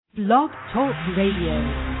Blog Talk Radio.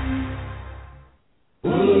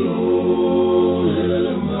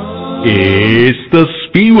 It's the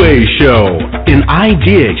Spiwe Show, an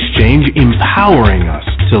idea exchange empowering us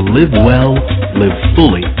to live well, live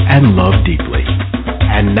fully, and love deeply.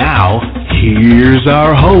 And now, here's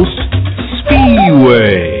our host,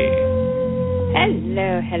 Spiwe.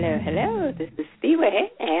 Hello. This is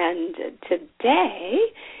Spiwe, and today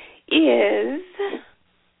is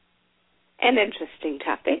an interesting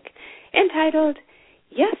topic entitled,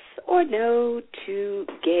 Yes or No to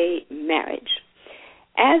Gay Marriage.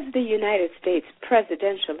 As the United States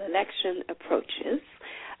presidential election approaches,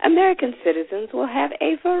 American citizens will have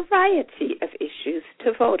a variety of issues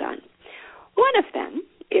to vote on. One of them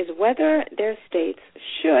is whether their states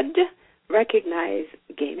should recognize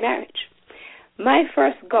gay marriage. My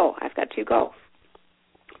first goal, I've got two goals.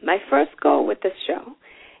 My first goal with this show,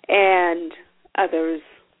 and others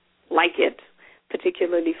like it,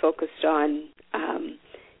 particularly focused on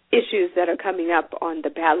issues that are coming up on the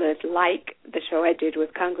ballot, like the show I did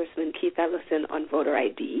with Congressman Keith Ellison on voter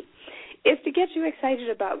ID, is to get you excited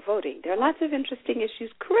about voting. There are lots of interesting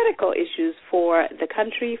issues, critical issues for the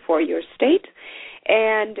country, for your state,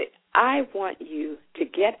 and I want you to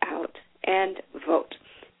get out and vote.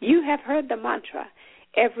 You have heard the mantra,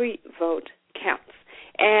 every vote counts.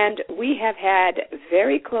 And we have had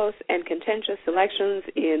very close and contentious elections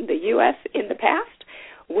in the U.S. in the past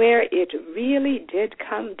where it really did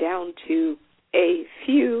come down to a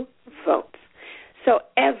few votes. So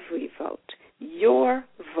every vote, your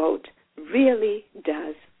vote, really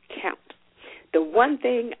does count. The one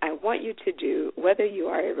thing I want you to do, whether you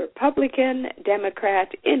are a Republican, Democrat,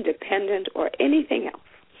 Independent, or anything else,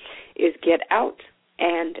 is get out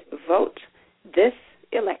and vote this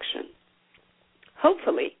election.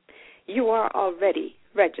 Hopefully, you are already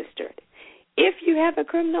registered. If you have a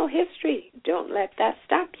criminal history, don't let that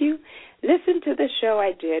stop you. Listen to the show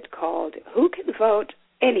I did called Who Can Vote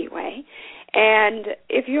Anyway? And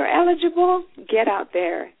if you're eligible, get out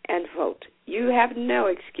there and vote. You have no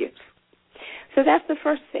excuse. So that's the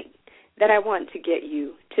first thing that I want to get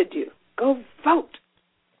you to do. Go vote.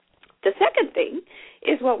 The second thing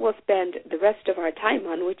is what we'll spend the rest of our time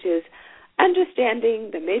on, which is understanding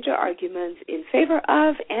the major arguments in favor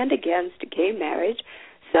of and against gay marriage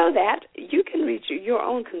so that you can reach your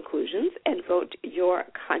own conclusions and vote your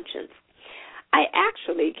conscience. I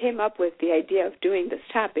actually came up with the idea of doing this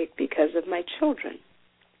topic because of my children.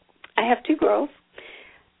 I have two girls,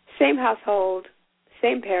 same household,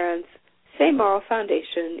 same parents, same moral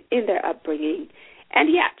foundation in their upbringing,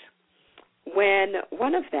 and yet when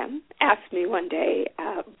one of them asked me one day,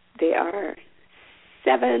 they are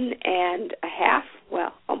 7.5,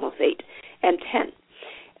 well, almost 8, and 10.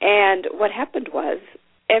 And what happened was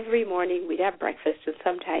every morning we'd have breakfast, and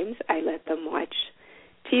sometimes I let them watch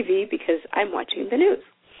TV because I'm watching the news.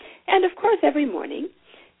 And, of course, every morning,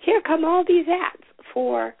 here come all these ads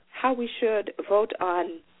for how we should vote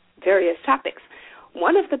on various topics.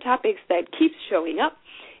 One of the topics that keeps showing up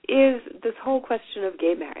is this whole question of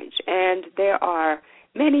gay marriage. And there are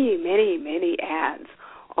many, many, many ads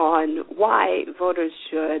on why voters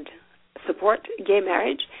should support gay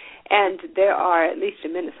marriage, and there are, at least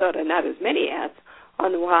in Minnesota, not as many ads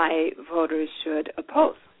on why voters should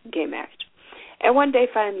oppose gay marriage. And one day,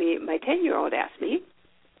 finally, my 10-year-old asked me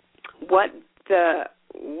what the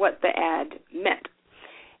ad meant.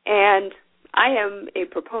 And I am a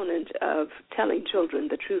proponent of telling children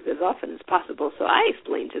the truth as often as possible, so I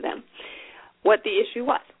explained to them what the issue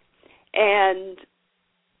was. And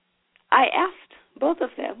I asked both of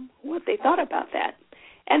them what they thought about that.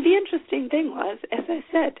 And the interesting thing was, as I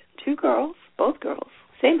said, two girls, both girls,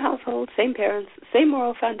 same household, same parents, same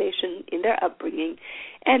moral foundation in their upbringing,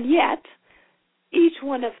 and yet each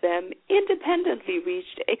one of them independently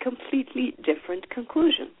reached a completely different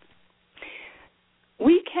conclusion.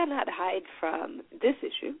 We cannot hide from this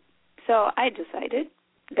issue, so I decided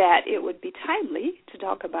that it would be timely to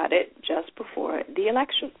talk about it just before the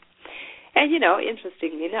election. And,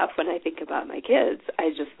 interestingly enough, when I think about my kids,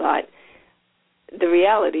 I just thought the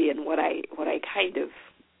reality and what I kind of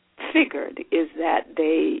figured is that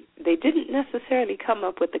they didn't necessarily come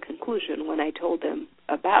up with the conclusion when I told them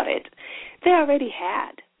about it. They already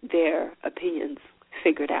had their opinions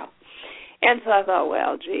figured out. And so I thought,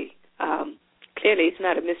 well, clearly it's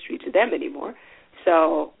not a mystery to them anymore,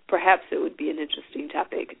 so perhaps it would be an interesting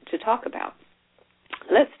topic to talk about.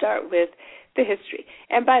 Let's start with the history.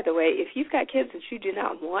 And by the way, if you've got kids that you do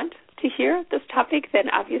not want to hear this topic, then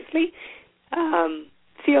obviously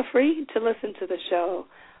feel free to listen to the show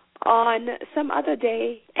on some other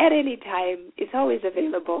day, at any time. It's always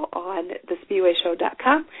available on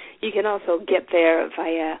thespiweshow.com. You can also get there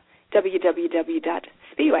via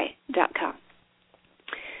www.spiwe.com.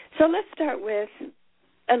 So let's start with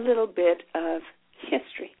a little bit of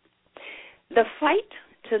history. The fight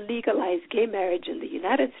to legalize gay marriage in the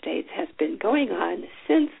United States has been going on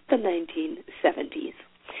since the 1970s.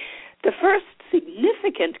 The first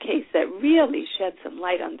significant case that really shed some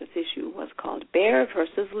light on this issue was called Bear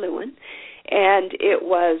versus Lewin, and it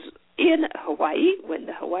was in Hawaii when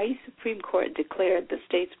the Hawaii Supreme Court declared the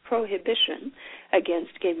state's prohibition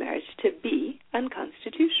against gay marriage to be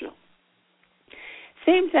unconstitutional.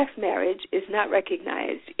 Same-sex marriage is not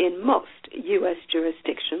recognized in most U.S.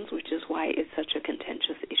 jurisdictions, which is why it's such a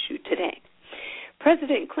contentious issue today.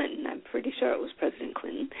 President Clinton, I'm pretty sure it was President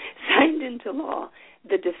Clinton, signed into law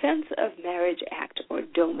the Defense of Marriage Act, or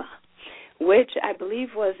DOMA, which I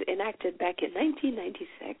believe was enacted back in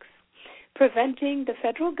 1996, preventing the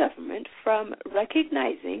federal government from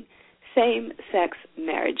recognizing same-sex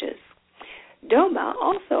marriages. DOMA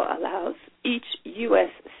also allows each U.S.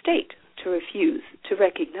 state to refuse to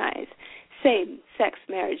recognize same-sex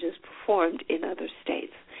marriages performed in other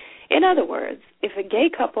states. In other words, if a gay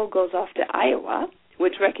couple goes off to Iowa,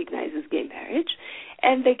 which recognizes gay marriage,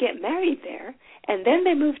 and they get married there, and then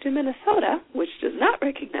they move to Minnesota, which does not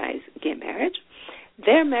recognize gay marriage,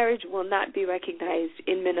 their marriage will not be recognized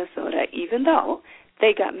in Minnesota, even though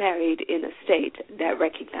they got married in a state that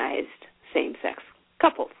recognized same-sex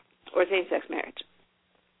couples or same-sex marriage.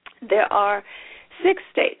 There are 6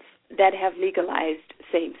 states that have legalized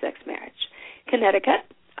same-sex marriage: Connecticut,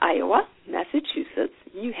 Iowa, Massachusetts,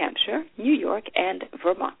 New Hampshire, New York, and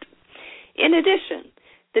Vermont. In addition,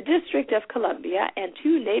 the District of Columbia and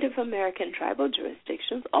 2 Native American tribal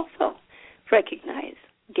jurisdictions also recognize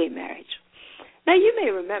gay marriage. Now, you may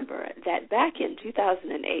remember that back in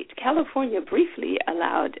 2008, California briefly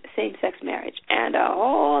allowed same-sex marriage, and a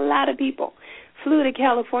whole lot of people flew to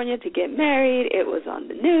California to get married. It was on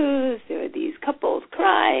the news. There were these couples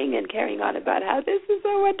crying and carrying on about how this is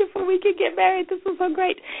so wonderful, we could get married, this was so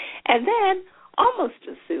great. And then, almost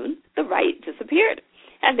as soon, the right disappeared.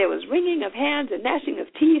 And there was wringing of hands and gnashing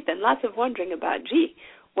of teeth and lots of wondering about, gee,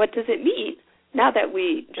 what does it mean now that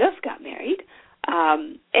we just got married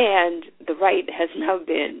and the right has now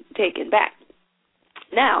been taken back?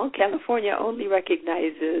 Now, California only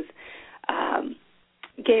recognizes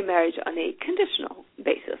gay marriage on a conditional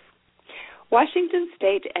basis. Washington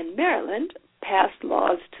State and Maryland passed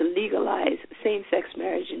laws to legalize same-sex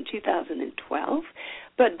marriage in 2012,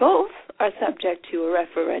 but both are subject to a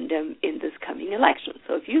referendum in this coming election.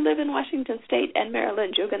 So if you live in Washington State and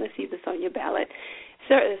Maryland, you're going to see this on your ballot.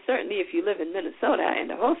 Certainly if you live in Minnesota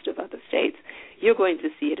and a host of other states, you're going to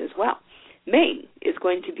see it as well. Maine is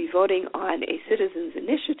going to be voting on a citizens'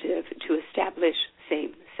 initiative to establish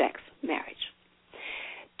same-sex marriage.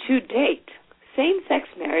 To date, same-sex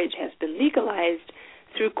marriage has been legalized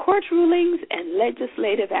through court rulings and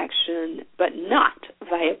legislative action, but not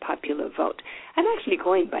via popular vote. I'm actually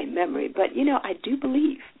going by memory, but, I do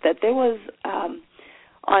believe that there was,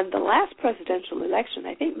 on the last presidential election,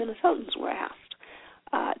 I think Minnesotans were asked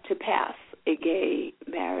to pass a gay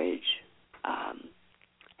marriage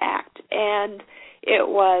act, and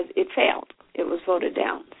it failed. It was voted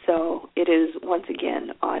down, so it is once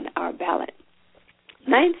again on our ballot.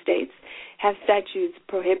 9 states have statutes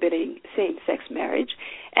prohibiting same-sex marriage,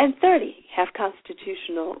 and 30 have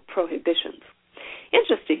constitutional prohibitions.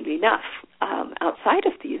 Interestingly enough, outside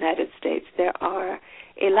of the United States, there are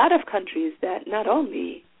a lot of countries that not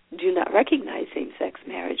only do not recognize same-sex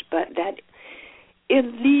marriage, but that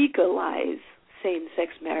illegalize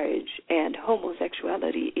same-sex marriage and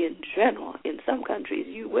homosexuality in general. In some countries,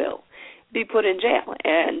 you will be put in jail,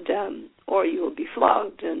 and or you will be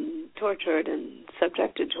flogged and tortured and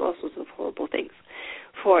subjected to all sorts of horrible things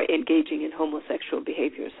for engaging in homosexual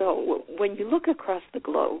behavior. So when you look across the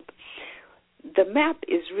globe, the map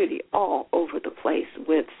is really all over the place,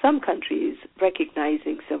 with some countries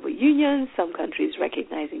recognizing civil unions, some countries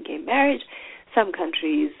recognizing gay marriage, some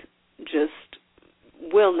countries just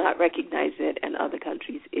will not recognize it, and other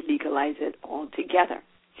countries illegalize it altogether.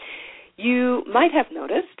 You might have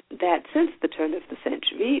noticed that since the turn of the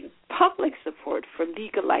century, public support for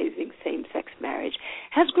legalizing same-sex marriage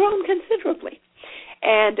has grown considerably.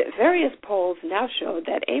 And various polls now show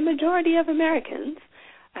that a majority of Americans,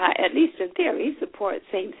 at least in theory, support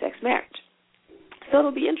same-sex marriage. So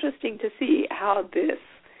it'll be interesting to see how this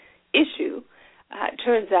issue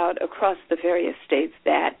turns out across the various states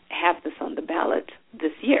that have this on the ballot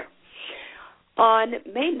this year. On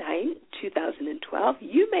May 9, 2012,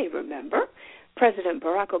 you may remember President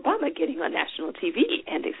Barack Obama getting on national TV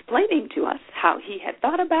and explaining to us how he had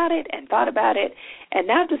thought about it and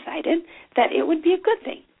now decided that it would be a good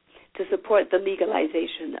thing to support the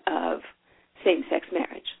legalization of same-sex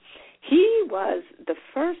marriage. He was the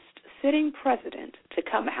first sitting president to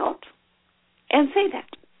come out and say that,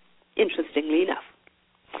 interestingly enough.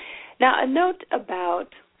 Now, a note about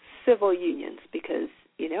civil unions, because,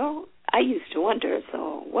 I used to wonder,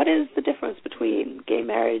 so what is the difference between gay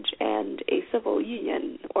marriage and a civil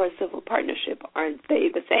union or a civil partnership? Aren't they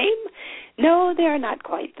the same? No, they are not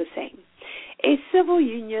quite the same. A civil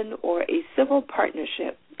union or a civil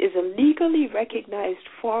partnership is a legally recognized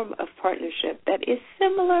form of partnership that is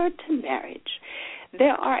similar to marriage.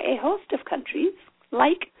 There are a host of countries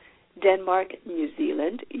like Denmark, New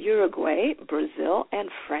Zealand, Uruguay, Brazil, and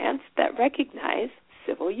France that recognize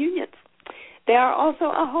civil unions. There are also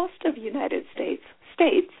a host of United States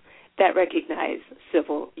that recognize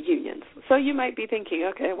civil unions. So you might be thinking,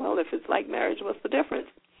 okay, well, if it's like marriage, what's the difference?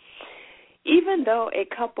 Even though a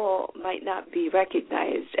couple might not be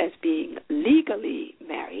recognized as being legally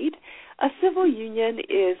married, a civil union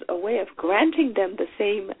is a way of granting them the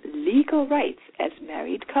same legal rights as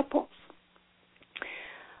married couples,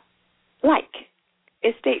 like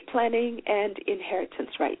estate planning and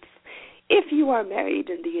inheritance rights. If you are married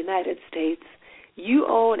in the United States, you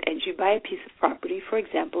own and you buy a piece of property. For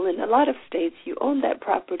example, in a lot of states, you own that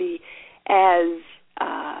property as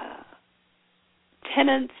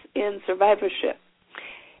tenants in survivorship.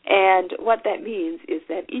 And what that means is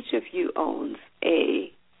that each of you owns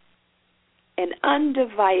an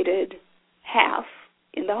undivided half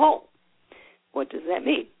in the whole. What does that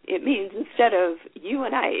mean? It means instead of you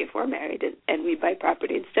and I, if we're married and we buy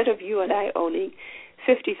property, instead of you and I owning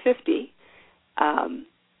 50-50,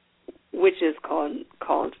 which is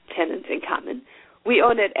called tenants in common, we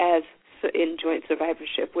own it as in joint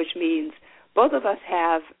survivorship, which means both of us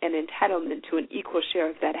have an entitlement to an equal share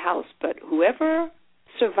of that house, but whoever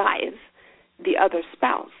survives the other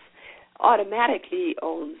spouse automatically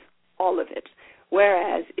owns all of it.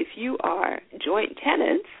 Whereas if you are joint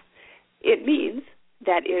tenants, it means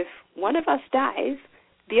that if one of us dies,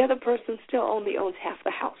 the other person still only owns half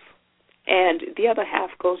the house, and the other half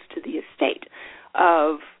goes to the estate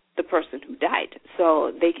of the person who died.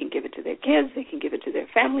 So they can give it to their kids, they can give it to their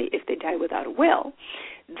family. If they die without a will,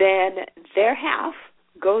 then their half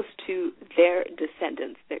goes to their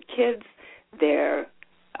descendants, their kids, their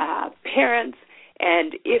parents.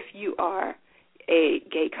 And if you are a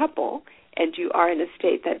gay couple and you are in a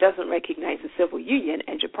state that doesn't recognize a civil union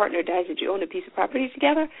and your partner dies and you own a piece of property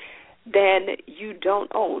together, then you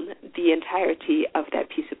don't own the entirety of that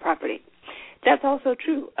piece of property. That's also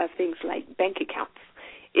true of things like bank accounts.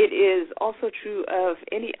 It is also true of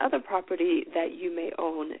any other property that you may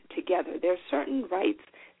own together. There are certain rights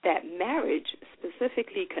that marriage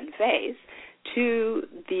specifically conveys to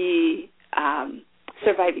the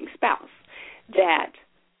surviving spouse,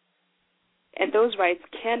 and those rights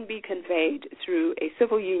can be conveyed through a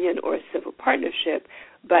civil union or a civil partnership,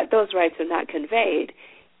 but those rights are not conveyed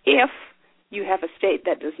if you have a state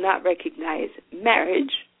that does not recognize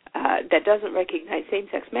marriage, that doesn't recognize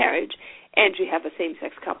same-sex marriage, and you have a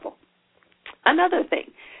same-sex couple. Another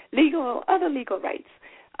thing, other legal rights.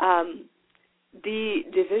 The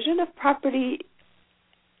division of property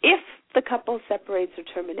if the couple separates or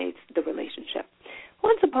terminates the relationship.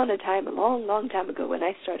 Once upon a time, a long, long time ago when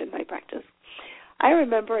I started my practice, I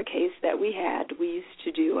remember a case that we had. We used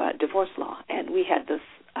to do divorce law, and we had this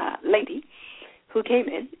lady who came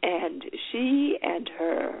in, and she and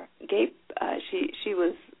her gay, she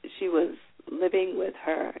was living with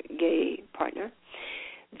her gay partner.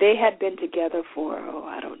 They had been together for,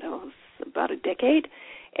 about a decade,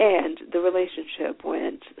 and the relationship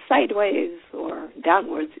went sideways or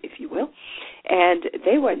downwards, if you will, and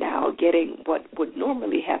they were now getting what would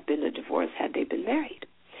normally have been a divorce had they been married.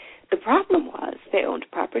 The problem was they owned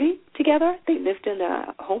property together. They lived in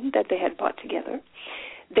a home that they had bought together.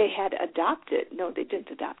 They had they didn't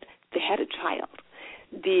adopt. They had a child.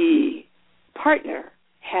 The partner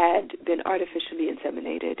had been artificially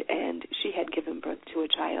inseminated, and she had given birth to a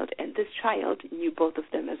child, and this child knew both of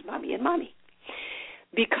them as mommy and mommy.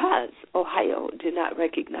 Because Ohio did not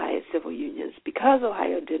recognize civil unions, because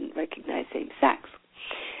Ohio didn't recognize same-sex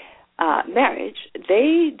marriage,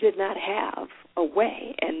 they did not have a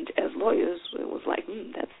way, and as lawyers, it was like,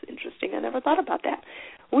 that's interesting, I never thought about that.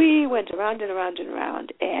 We went around and around and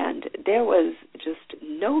around, and there was just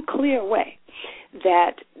no clear way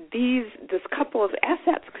that this couple's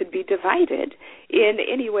assets could be divided in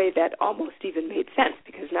any way that almost even made sense,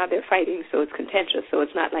 because now they're fighting, so it's contentious, so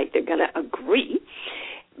it's not like they're going to agree.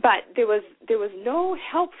 But there was no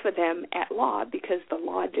help for them at law because the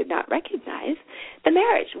law did not recognize the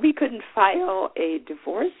marriage. We couldn't file a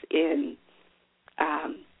divorce in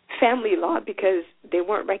family law because they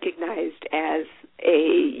weren't recognized as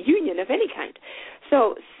a union of any kind.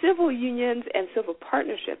 So civil unions and civil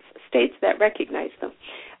partnerships, states that recognize them,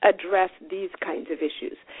 address these kinds of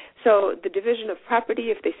issues. So the division of property,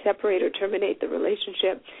 if they separate or terminate the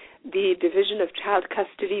relationship, the division of child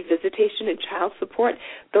custody, visitation, and child support,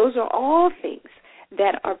 those are all things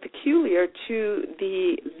that are peculiar to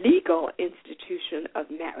the legal institution of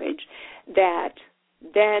marriage that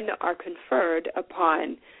then are conferred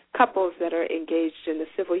upon couples that are engaged in a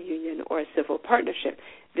civil union or a civil partnership.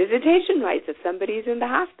 Visitation rights, if somebody's in the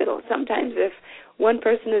hospital. Sometimes if one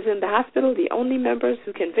person is in the hospital, the only members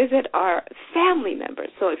who can visit are family members.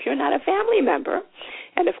 So if you're not a family member,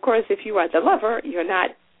 and of course if you are the lover, you're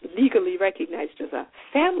not legally recognized as a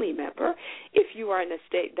family member if you are in a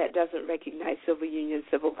state that doesn't recognize civil unions,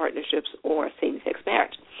 civil partnerships, or same-sex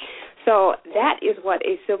marriage. So that is what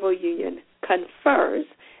a civil union confers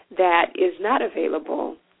that is not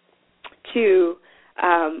available to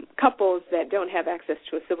couples that don't have access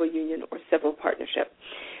to a civil union or civil partnership.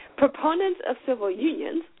 Proponents of civil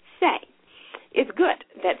unions say it's good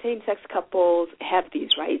that same-sex couples have these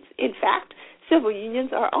rights. In fact, civil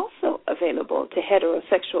unions are also available to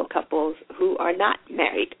heterosexual couples who are not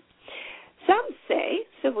married. Some say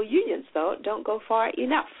civil unions, though, don't go far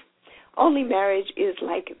enough. Only marriage is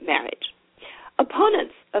like marriage.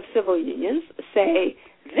 Opponents of civil unions say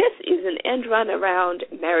this is an end run around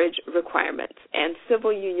marriage requirements, and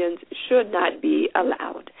civil unions should not be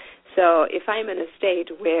allowed. So if I'm in a state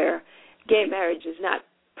where gay marriage is not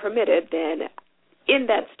permitted, then in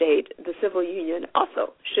that state, the civil union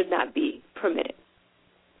also should not be permitted.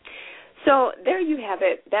 So there you have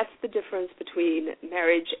it. That's the difference between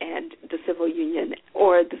marriage and the civil union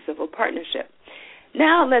or the civil partnership.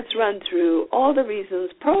 Now let's run through all the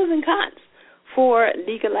reasons, pros and cons, for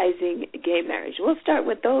legalizing gay marriage. We'll start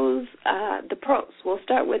with those, the pros. We'll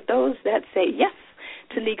start with those that say yes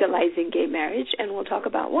to legalizing gay marriage, and we'll talk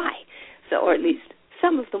about why, or at least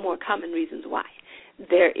some of the more common reasons why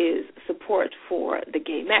there is support for the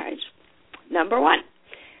gay marriage. Number one,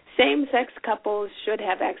 same-sex couples should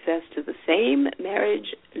have access to the same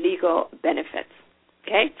marriage legal benefits.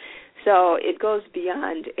 Okay? So it goes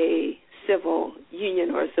beyond a civil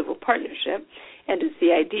union or a civil partnership, and it's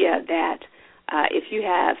the idea that if you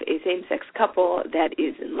have a same-sex couple that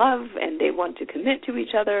is in love and they want to commit to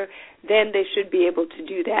each other, then they should be able to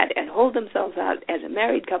do that and hold themselves out as a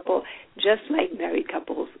married couple just like married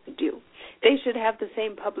couples do. They should have the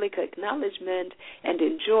same public acknowledgement and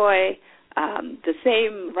enjoy the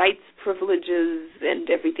same rights, privileges, and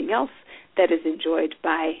everything else that is enjoyed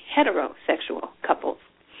by heterosexual couples.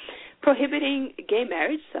 Prohibiting gay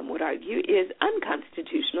marriage, some would argue, is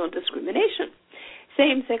unconstitutional discrimination.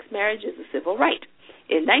 Same-sex marriage is a civil right.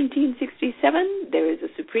 In 1967, there is a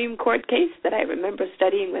Supreme Court case that I remember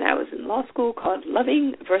studying when I was in law school called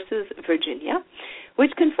Loving versus Virginia,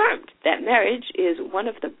 which confirmed that marriage is one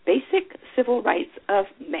of the basic civil rights of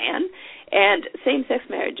man, and same-sex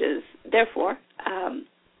marriages, therefore,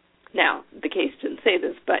 now the case didn't say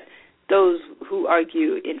this, but those who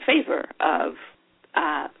argue in favor of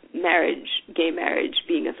marriage, gay marriage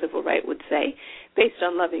being a civil right would say, based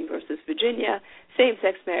on Loving versus Virginia,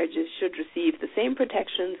 same-sex marriages should receive the same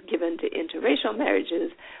protections given to interracial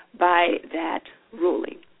marriages by that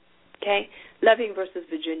ruling. Okay? Loving versus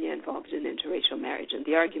Virginia involved an interracial marriage, and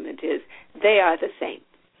the argument is they are the same.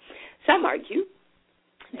 Some argue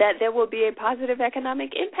that there will be a positive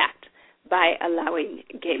economic impact by allowing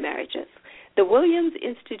gay marriages. The Williams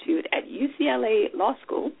Institute at UCLA Law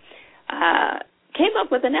School came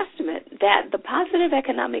up with an estimate that the positive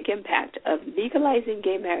economic impact of legalizing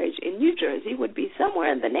gay marriage in New Jersey would be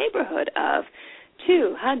somewhere in the neighborhood of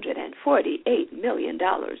 $248 million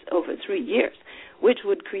over 3 years, which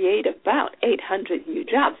would create about 800 new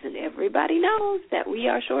jobs. And everybody knows that we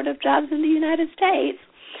are short of jobs in the United States.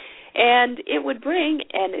 And it would bring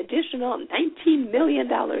an additional $19 million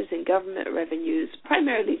in government revenues,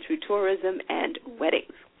 primarily through tourism and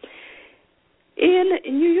weddings. In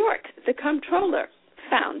New York, the comptroller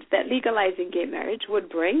found that legalizing gay marriage would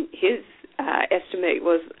bring, his estimate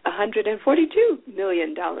was $142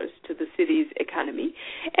 million to the city's economy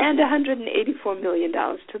and $184 million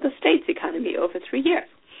to the state's economy over 3 years.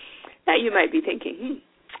 Now you might be thinking,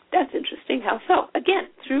 that's interesting. How so? Again,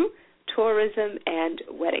 through tourism and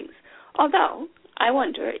weddings. Although, I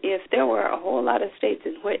wonder if there were a whole lot of states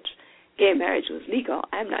in which gay marriage was legal,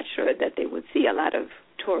 I'm not sure that they would see a lot of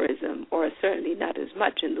tourism, or certainly not as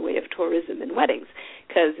much in the way of tourism and weddings,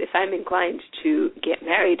 because if I'm inclined to get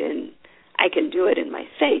married and I can do it in my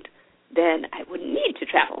state, then I wouldn't need to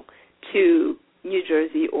travel to New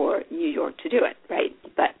Jersey or New York to do it, right?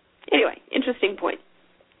 But anyway, interesting point.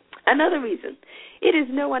 Another reason, it is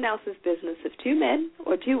no one else's business if two men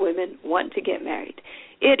or two women want to get married.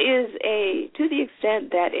 It is to the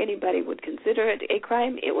extent that anybody would consider it a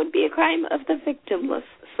crime, it would be a crime of the victimless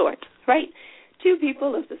sort, right? Two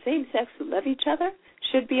people of the same sex who love each other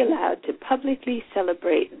should be allowed to publicly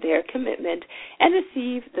celebrate their commitment and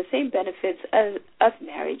receive the same benefits of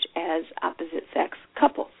marriage as opposite-sex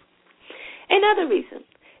couples. Another reason,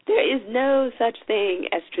 there is no such thing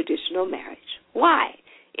as traditional marriage. Why?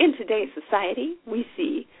 In today's society, we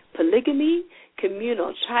see polygamy,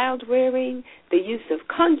 communal child-rearing, the use of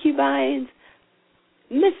concubines,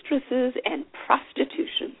 mistresses, and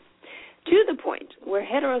prostitution, to the point where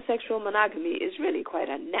heterosexual monogamy is really quite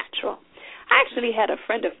unnatural. I actually had a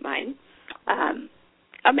friend of mine,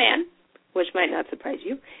 a man, which might not surprise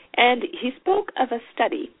you, and he spoke of a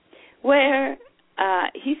study where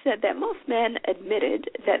he said that most men admitted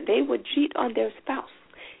that they would cheat on their spouse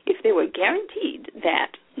if they were guaranteed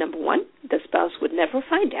that, number one, the spouse would never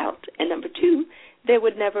find out, and number two, there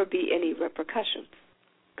would never be any repercussions.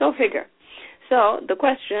 Go figure. So the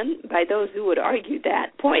question by those who would argue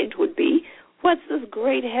that point would be, what's this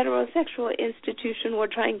great heterosexual institution we're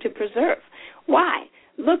trying to preserve? Why?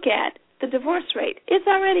 Look at the divorce rate. It's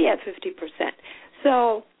already at 50%.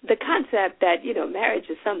 So the concept that, marriage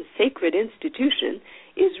is some sacred institution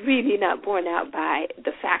is really not borne out by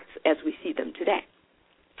the facts as we see them today.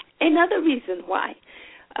 Another reason why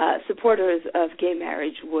supporters of gay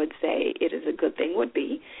marriage would say it is a good thing would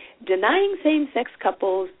be denying same-sex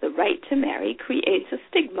couples the right to marry creates a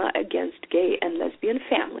stigma against gay and lesbian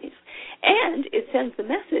families, and it sends the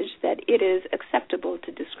message that it is acceptable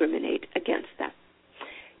to discriminate against them.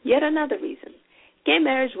 Yet another reason, gay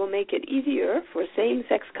marriage will make it easier for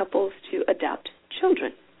same-sex couples to adopt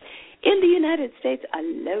children. In the United States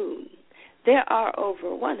alone, there are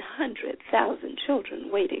over 100,000 children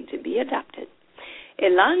waiting to be adopted. A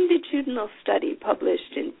longitudinal study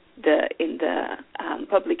published in the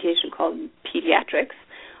publication called Pediatrics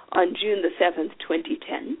on June the 7th,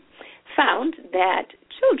 2010, found that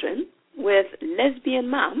children with lesbian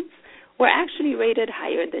moms were actually rated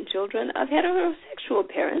higher than children of heterosexual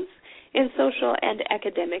parents in social and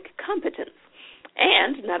academic competence.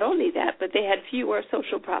 And not only that, but they had fewer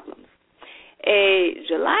social problems. A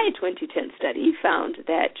July 2010 study found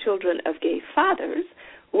that children of gay fathers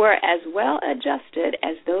were as well adjusted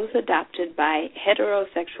as those adopted by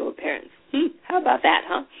heterosexual parents. How about that,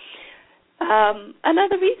 huh?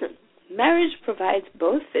 Another reason, marriage provides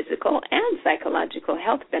both physical and psychological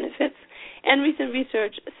health benefits, and recent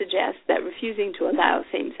research suggests that refusing to allow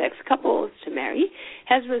same-sex couples to marry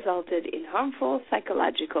has resulted in harmful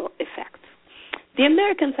psychological effects. The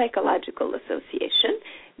American Psychological Association,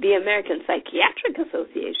 the American Psychiatric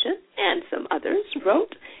Association, and some others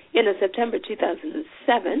wrote in a September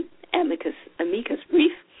 2007 amicus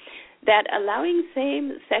brief that allowing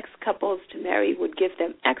same-sex couples to marry would give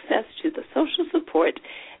them access to the social support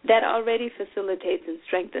that already facilitates and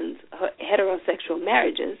strengthens heterosexual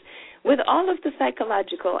marriages, with all of the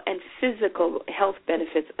psychological and physical health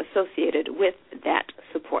benefits associated with that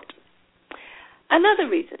support. Another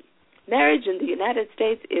reason, marriage in the United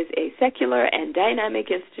States is a secular and dynamic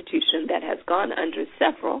institution that has gone under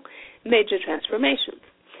several major transformations.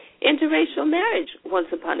 Interracial marriage, once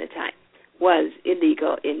upon a time, was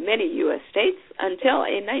illegal in many U.S. states until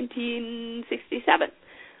a 1967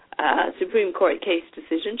 Supreme Court case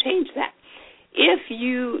decision changed that. If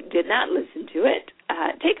you did not listen to it,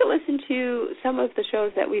 take a listen to some of the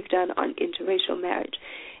shows that we've done on interracial marriage.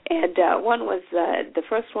 And the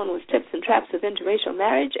first one was Tips and Traps of Interracial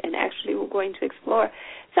Marriage, and actually we're going to explore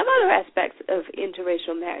some other aspects of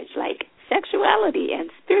interracial marriage, like sexuality and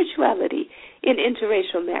spirituality in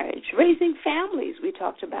interracial marriage. Raising families, we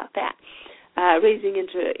talked about that, raising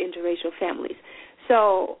interracial families.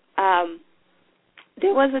 So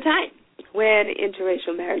there was a time when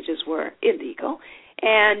interracial marriages were illegal,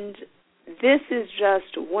 and this is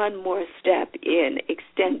just one more step in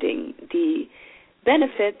extending the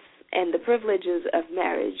benefits and the privileges of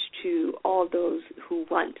marriage to all those who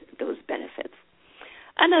want those benefits.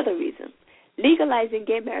 Another reason, legalizing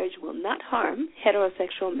gay marriage will not harm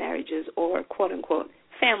heterosexual marriages or, quote-unquote,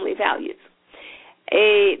 family values.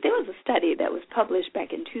 There was a study that was published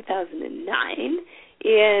back in 2009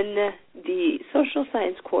 in the Social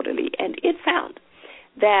Science Quarterly, and it found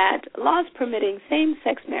that laws permitting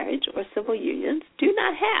same-sex marriage or civil unions do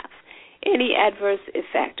not have any adverse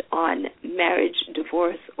effect on marriage,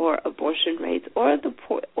 divorce, or abortion rates, or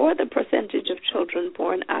the percentage of children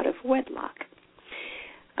born out of wedlock.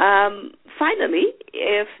 Finally,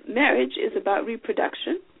 if marriage is about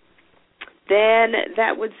reproduction, then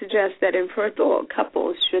that would suggest that infertile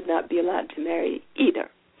couples should not be allowed to marry either.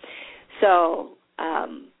 So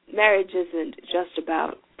marriage isn't just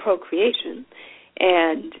about procreation,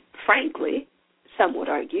 and frankly, some would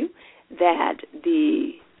argue that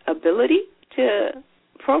the ability to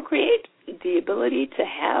procreate, the ability to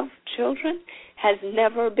have children, has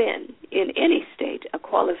never been in any state a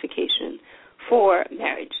qualification for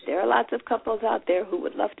marriage. There are lots of couples out there who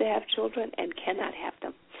would love to have children and cannot have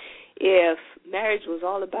them. If marriage was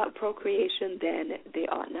all about procreation, then they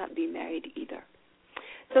ought not be married either.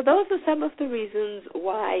 So those are some of the reasons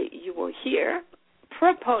why you will hear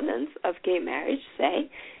proponents of gay marriage say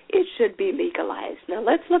it should be legalized. Now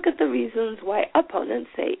let's look at the reasons why opponents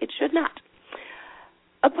say it should not.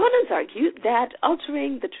 Opponents argue that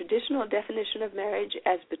altering the traditional definition of marriage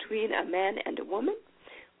as between a man and a woman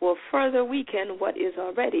will further weaken what is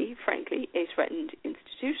already, frankly, a threatened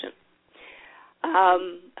institution.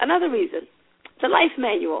 Another reason, the Life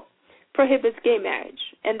Manual prohibits gay marriage,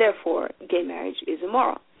 and therefore gay marriage is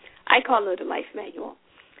immoral. I call it a Life Manual.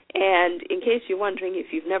 And in case you're wondering if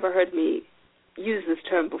you've never heard me use this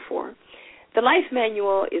term before, the Life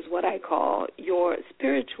Manual is what I call your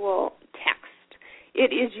spiritual text.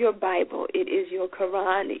 It is your Bible. It is your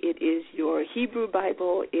Quran. It is your Hebrew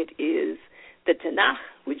Bible. It is the Tanakh,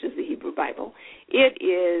 which is the Hebrew Bible. It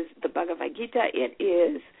is the Bhagavad Gita. It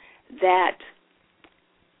is that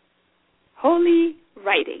holy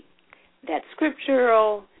writing, that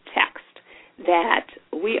scriptural text that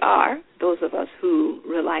we are, those of us who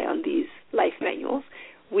rely on these life manuals,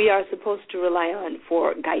 we are supposed to rely on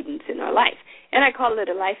for guidance in our life. And I call it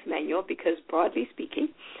a life manual because, broadly speaking,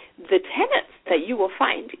 the tenets that you will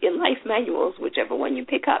find in life manuals, whichever one you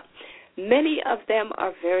pick up, many of them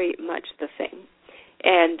are very much the same.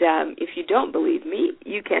 And if you don't believe me,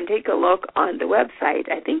 you can take a look on the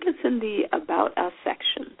website. I think it's in the About Us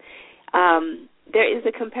section. There is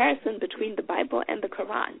a comparison between the Bible and the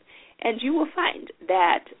Quran, and you will find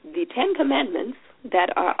that the Ten Commandments that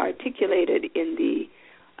are articulated in the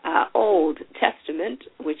Old Testament,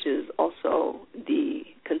 which is also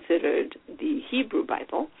considered the Hebrew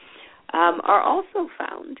Bible, are also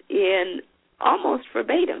found in almost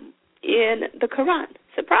verbatim in the Quran.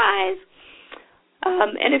 Surprise!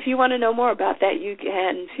 And if you want to know more about that, you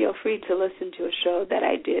can feel free to listen to a show that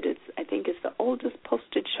I did. I think it's the oldest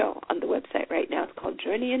posted show on the website right now. It's called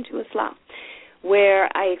Journey into Islam, where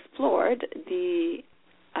I explored the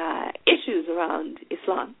issues around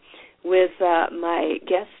Islam with my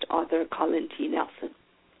guest author, Colin T. Nelson.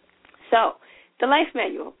 So, the Life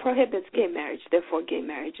Manual prohibits gay marriage, therefore gay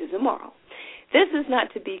marriage is immoral. This is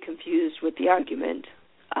not to be confused with the argument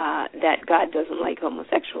that God doesn't like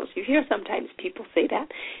homosexuals. You hear sometimes people say that,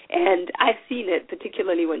 and I've seen it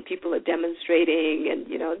particularly when people are demonstrating and,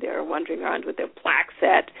 they're wandering around with their plaques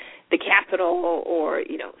at the Capitol or,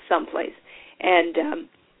 someplace. And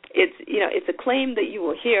it's a claim that you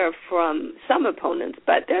will hear from some opponents,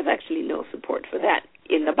 but there's actually no support for that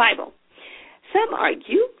in the Bible. Some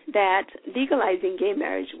argue that legalizing gay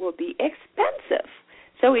marriage will be expensive.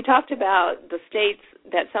 So we talked about the states,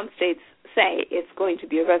 that some states say it's going to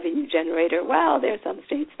be a revenue generator. Well, there are some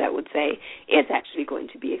states that would say it's actually going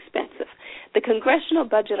to be expensive. The Congressional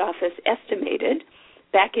Budget Office estimated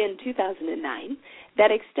back in 2009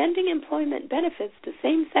 that extending employment benefits to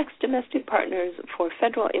same-sex domestic partners for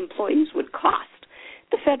federal employees would cost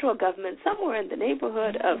the federal government somewhere in the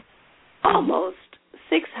neighborhood of almost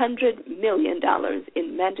 $600 million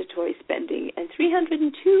in mandatory spending and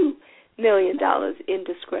 $302 million in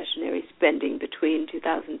discretionary spending between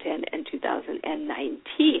 2010 and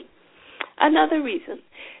 2019. Another reason,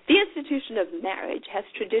 the institution of marriage has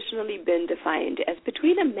traditionally been defined as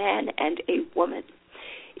between a man and a woman.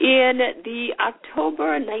 In the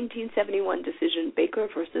October 1971 decision, Baker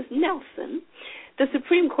versus Nelson, the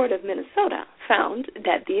Supreme Court of Minnesota found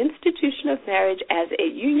that the institution of marriage as a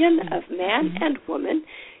union of man and woman,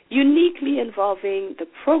 uniquely involving the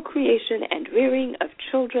procreation and rearing of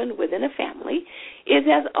children within a family, is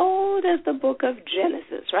as old as the book of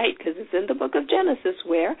Genesis, right? Because it's in the book of Genesis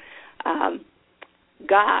where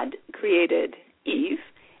God created Eve,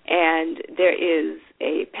 and there is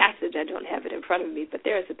a passage, I don't have it in front of me, but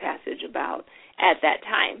there is a passage about, at that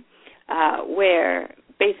time, where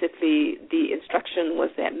basically the instruction was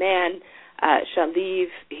that man shall leave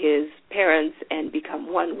his parents and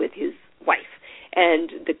become one with his wife. And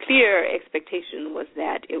the clear expectation was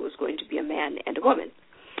that it was going to be a man and a woman.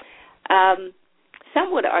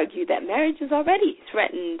 Some would argue that marriage is already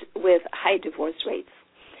threatened with high divorce rates,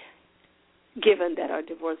 given that our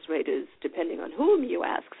divorce rate is, depending on whom you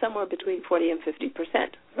ask, somewhere between 40 and 50%,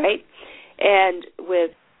 right? And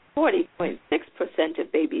with 40.6%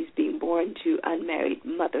 of babies being born to unmarried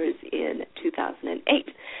mothers in 2008.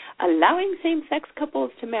 Allowing same-sex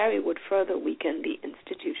couples to marry would further weaken the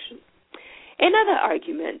institution. Another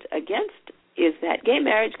argument against is that gay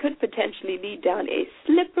marriage could potentially lead down a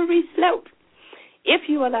slippery slope. If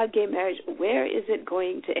you allow gay marriage, where is it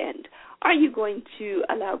going to end? Are you going to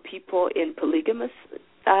allow people in polygamous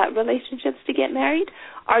relationships to get married?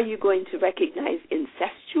 Are you going to recognize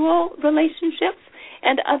incestual relationships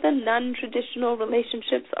and other non-traditional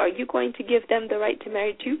relationships? Are you going to give them the right to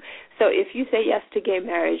marry too? So if you say yes to gay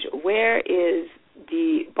marriage, where is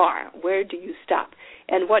the bar? Where do you stop?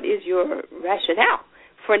 And what is your rationale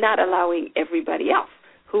for not allowing everybody else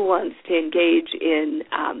who wants to engage in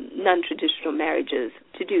non-traditional marriages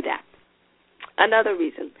to do that? Another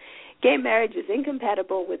reason, gay marriage is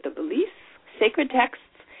incompatible with the beliefs, sacred texts,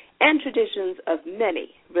 and traditions of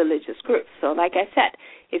many religious groups. So like I said,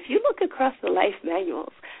 if you look across the life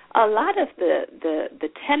manuals, a lot of the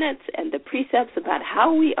tenets and the precepts about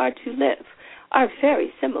how we are to live are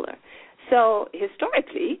very similar. So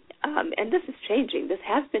historically, and this is changing, this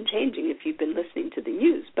has been changing if you've been listening to the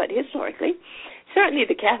news, but historically, certainly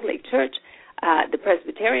the Catholic Church, the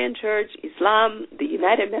Presbyterian Church, Islam, the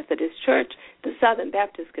United Methodist Church, the Southern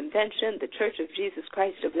Baptist Convention, the Church of Jesus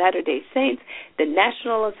Christ of Latter-day Saints, the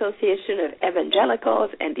National Association of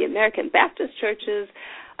Evangelicals, and the American Baptist churches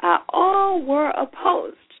all were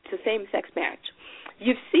opposed to same-sex marriage.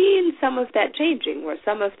 You've seen some of that changing, where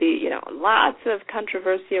some of the, lots of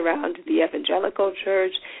controversy around the Evangelical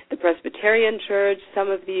Church, the Presbyterian Church, some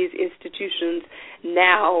of these institutions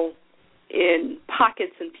now in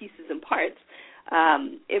pockets and pieces and parts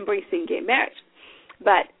embracing gay marriage.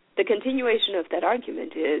 But the continuation of that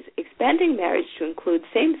argument is expanding marriage to include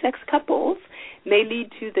same-sex couples may lead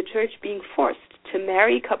to the church being forced to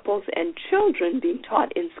marry couples and children being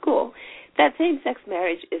taught in school that same-sex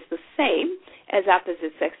marriage is the same as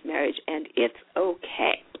opposite-sex marriage, and it's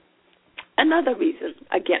okay. Another reason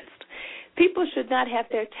against. People should not have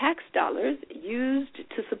their tax dollars used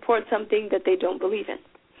to support something that they don't believe in.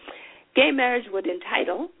 Gay marriage would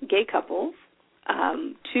entitle gay couples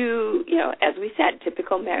to, as we said,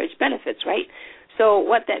 typical marriage benefits, right? So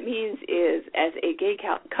what that means is, as a gay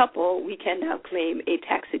couple, we can now claim a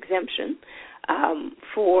tax exemption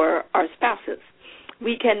for our spouses.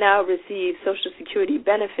 We can now receive Social Security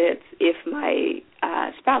benefits if my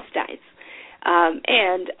spouse dies.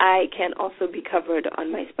 And I can also be covered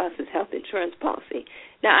on my spouse's health insurance policy.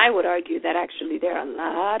 Now, I would argue that actually there are a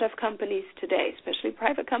lot of companies today, especially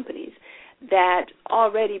private companies, that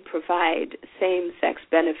already provide same-sex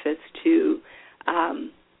benefits to,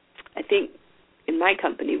 I think in my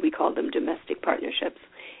company we call them domestic partnerships.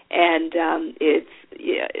 And it's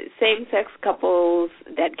same-sex couples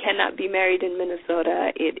that cannot be married in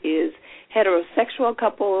Minnesota. It is heterosexual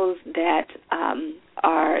couples that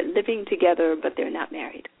are living together, but they're not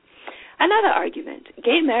married. Another argument,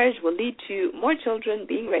 gay marriage will lead to more children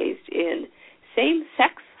being raised in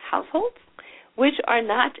same-sex households, which are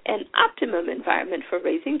not an optimum environment for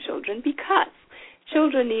raising children because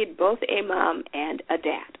children need both a mom and a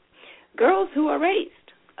dad. Girls who are raised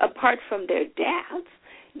apart from their dads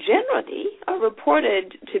generally are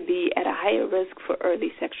reported to be at a higher risk for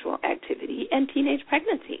early sexual activity and teenage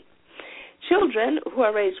pregnancy. Children who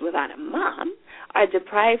are raised without a mom are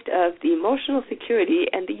deprived of the emotional security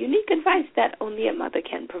and the unique advice that only a mother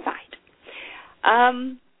can provide.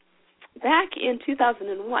 Back in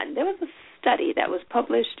 2001, there was a study that was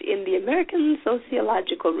published in the American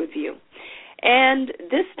Sociological Review, and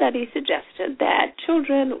this study suggested that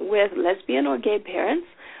children with lesbian or gay parents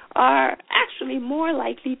are actually more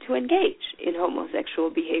likely to engage in homosexual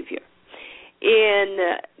behavior.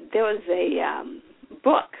 There was a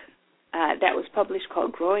book that was published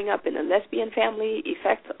called Growing Up in a Lesbian Family,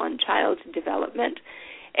 Effects on Child Development,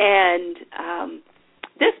 and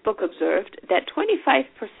this book observed that 25%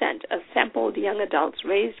 of sampled young adults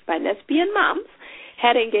raised by lesbian moms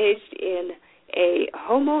had engaged in a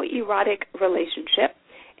homoerotic relationship,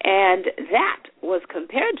 and that was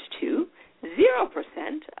compared to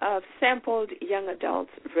 0% of sampled young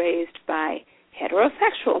adults raised by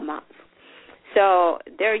heterosexual moms. So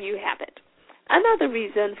there you have it. Another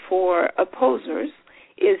reason for opposers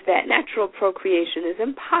is that natural procreation is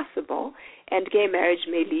impossible and gay marriage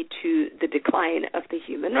may lead to the decline of the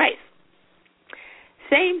human race.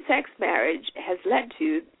 Same-sex marriage has led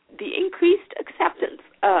to the increased acceptance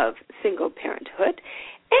of single parenthood,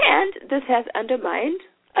 and this has undermined,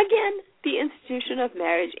 again, the institution of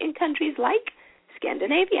marriage in countries like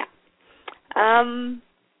Scandinavia.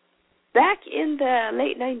 Back in the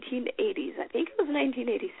late 1980s, I think it was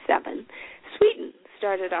 1987, Sweden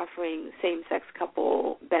started offering same-sex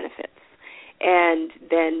couple benefits. And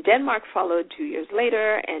then Denmark followed 2 years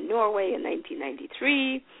later, and Norway in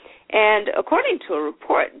 1993. And according to a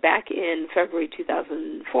report back in February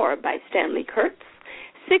 2004 by Stanley Kurtz,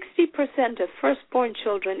 60% of firstborn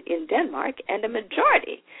children in Denmark and a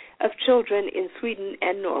majority of children in Sweden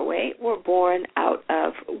and Norway were born out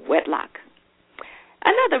of wedlock.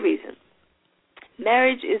 Another reason,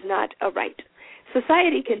 marriage is not a right.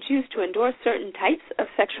 Society can choose to endorse certain types of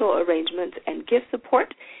sexual arrangements and give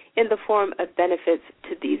support in the form of benefits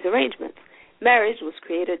to these arrangements. Marriage was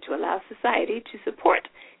created to allow society to support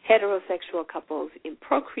heterosexual couples in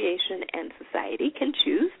procreation, and society can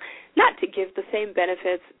choose not to give the same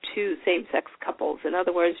benefits to same-sex couples. In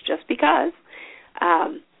other words, just because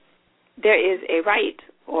there is a right,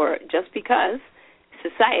 or just because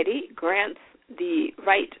society grants the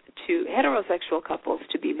right to heterosexual couples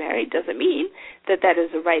to be married doesn't mean that that is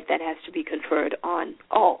a right that has to be conferred on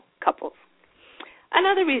all couples.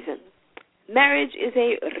 Another reason, marriage is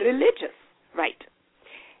a religious right.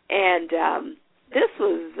 And this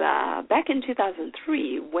was back in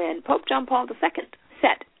 2003 when Pope John Paul II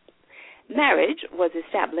said, marriage was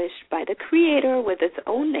established by the Creator with its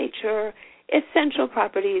own nature, essential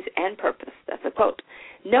properties, and purpose. That's a quote.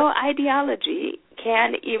 No ideology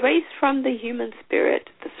can erase from the human spirit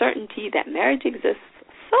the certainty that marriage exists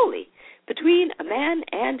solely between a man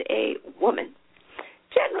and a woman.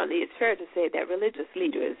 Generally, it's fair to say that religious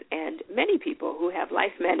leaders and many people who have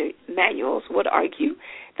life manuals would argue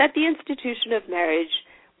that the institution of marriage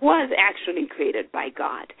was actually created by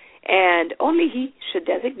God, and only He should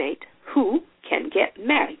designate who can get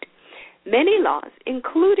married. Many laws,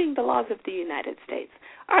 including the laws of the United States,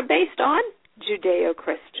 are based on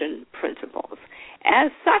Judeo-Christian principles.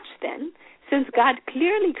 As such, then, since God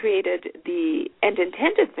clearly created and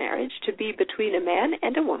intended marriage to be between a man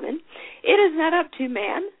and a woman, it is not up to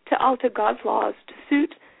man to alter God's laws to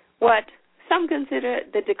suit what some consider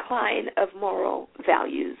the decline of moral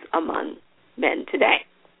values among men today,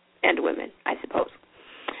 and women, I suppose.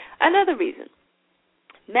 Another reason,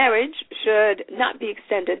 marriage should not be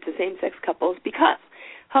extended to same-sex couples because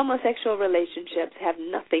homosexual relationships have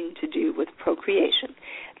nothing to do with procreation.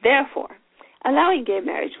 Therefore, allowing gay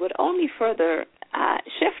marriage would only further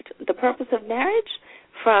shift the purpose of marriage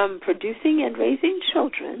from producing and raising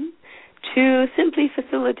children to simply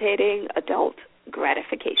facilitating adult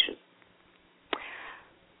gratification.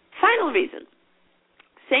 Final reason,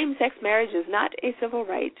 same-sex marriage is not a civil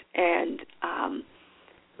right, and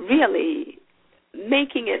really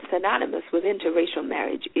making it synonymous with interracial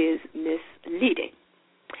marriage is misleading.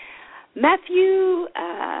 Matthew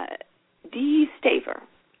D. Staver,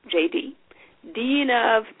 J.D., Dean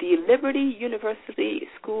of the Liberty University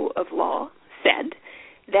School of Law, said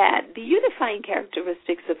that the unifying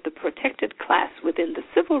characteristics of the protected class within the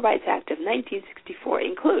Civil Rights Act of 1964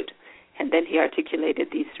 include, and then he articulated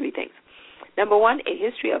these three things. Number one, a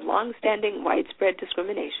history of long-standing widespread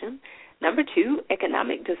discrimination. Number two,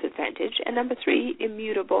 economic disadvantage. And number three,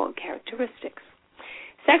 immutable characteristics.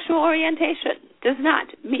 Sexual orientation does not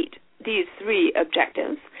meet these three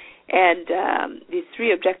objectives, and these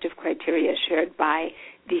three objective criteria shared by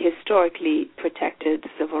the historically protected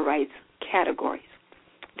civil rights categories.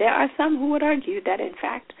 There are some who would argue that, in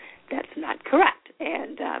fact, that's not correct,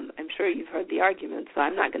 and I'm sure you've heard the arguments, so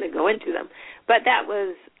I'm not going to go into them. But that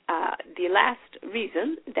was the last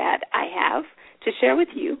reason that I have to share with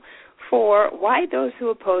you for why those who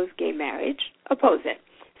oppose gay marriage oppose it.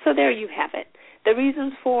 So there you have it, the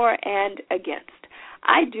reasons for and against.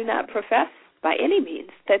 I do not profess by any means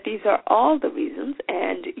that these are all the reasons,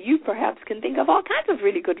 and you perhaps can think of all kinds of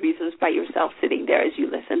really good reasons by yourself sitting there as you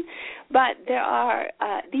listen, but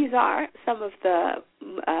these are some of the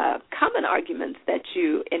common arguments that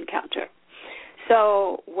you encounter.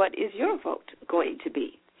 So what is your vote going to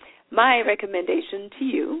be? My recommendation to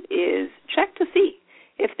you is check to see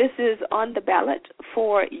if this is on the ballot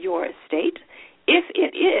for your state. If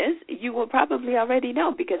it is, you will probably already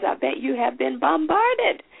know, because I bet you have been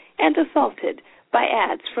bombarded and assaulted by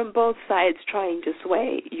ads from both sides trying to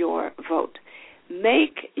sway your vote.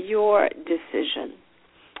 Make your decision.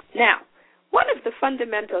 Now, one of the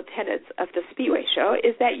fundamental tenets of the Spiwe Show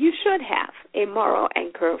is that you should have a moral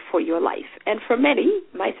anchor for your life. And for many,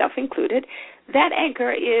 myself included, that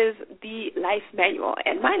anchor is the life manual.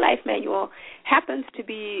 And my life manual happens to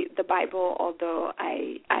be the Bible, although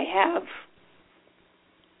I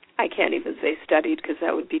can't even say studied because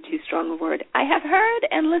that would be too strong a word. I have heard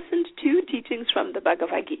and listened to teachings from the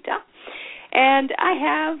Bhagavad Gita, and I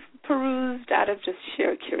have perused out of just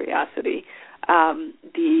sheer curiosity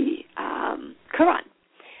the Quran.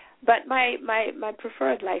 But my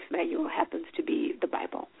preferred life manual happens to be the Bible.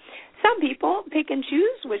 some people pick and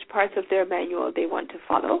choose which parts of their manual they want to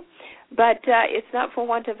follow, but it's not for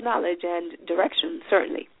want of knowledge and direction,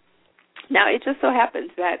 certainly. Now, it just so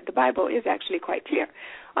happens that the Bible is actually quite clear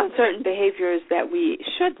on certain behaviors that we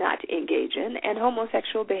should not engage in, and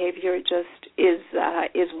homosexual behavior just is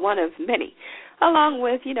one of many, along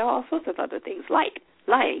with, all sorts of other things like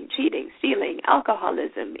lying, cheating, stealing,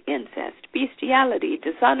 alcoholism, incest, bestiality,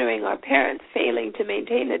 dishonoring our parents, failing to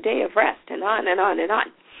maintain a day of rest, and on and on and on.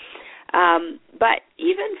 But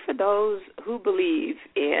even for those who believe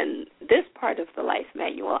in this part of the life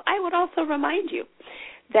manual, I would also remind you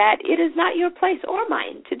that it is not your place or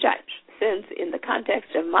mine to judge, since in the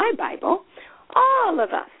context of my Bible, all of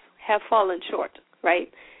us have fallen short, right?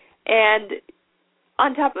 And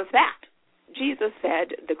on top of that, Jesus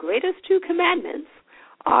said the greatest 2 commandments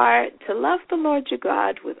are to love the Lord your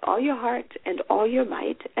God with all your heart and all your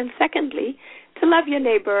might, and secondly, to love your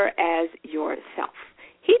neighbor as yourself.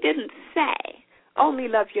 He didn't say only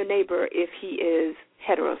love your neighbor if he is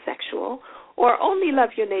heterosexual, or only love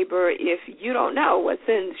your neighbor if you don't know what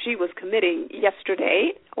sin she was committing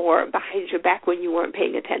yesterday or behind your back when you weren't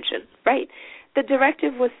paying attention, right? The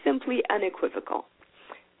directive was simply unequivocal.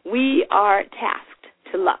 We are tasked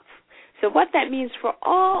to love. So what that means for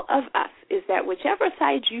all of us is that whichever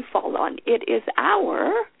side you fall on, it is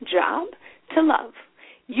our job to love.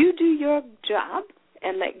 You do your job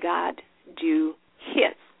and let God do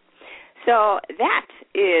his. So that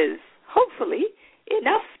is hopefully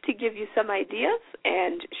enough to give you some ideas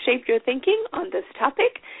and shape your thinking on this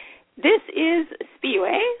topic. This is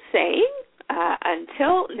Spiwe saying,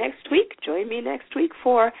 until next week, join me next week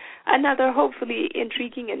for another hopefully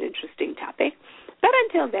intriguing and interesting topic. But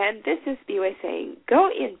until then, this is Spiwe saying, go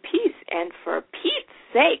in peace, and for Pete's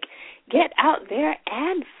sake, get out there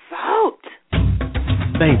and vote.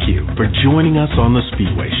 Thank you for joining us on The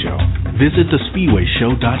Spiwe Show. Visit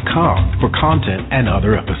thespiweshow.com for content and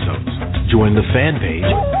other episodes. Join the fan page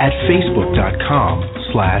at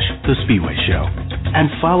facebook.com/The Spiwe Show.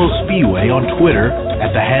 And follow Spiwe on Twitter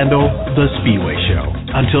at the handle The Spiwe Show.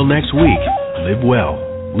 Until next week, live well,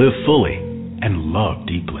 live fully, and love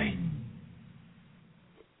deeply.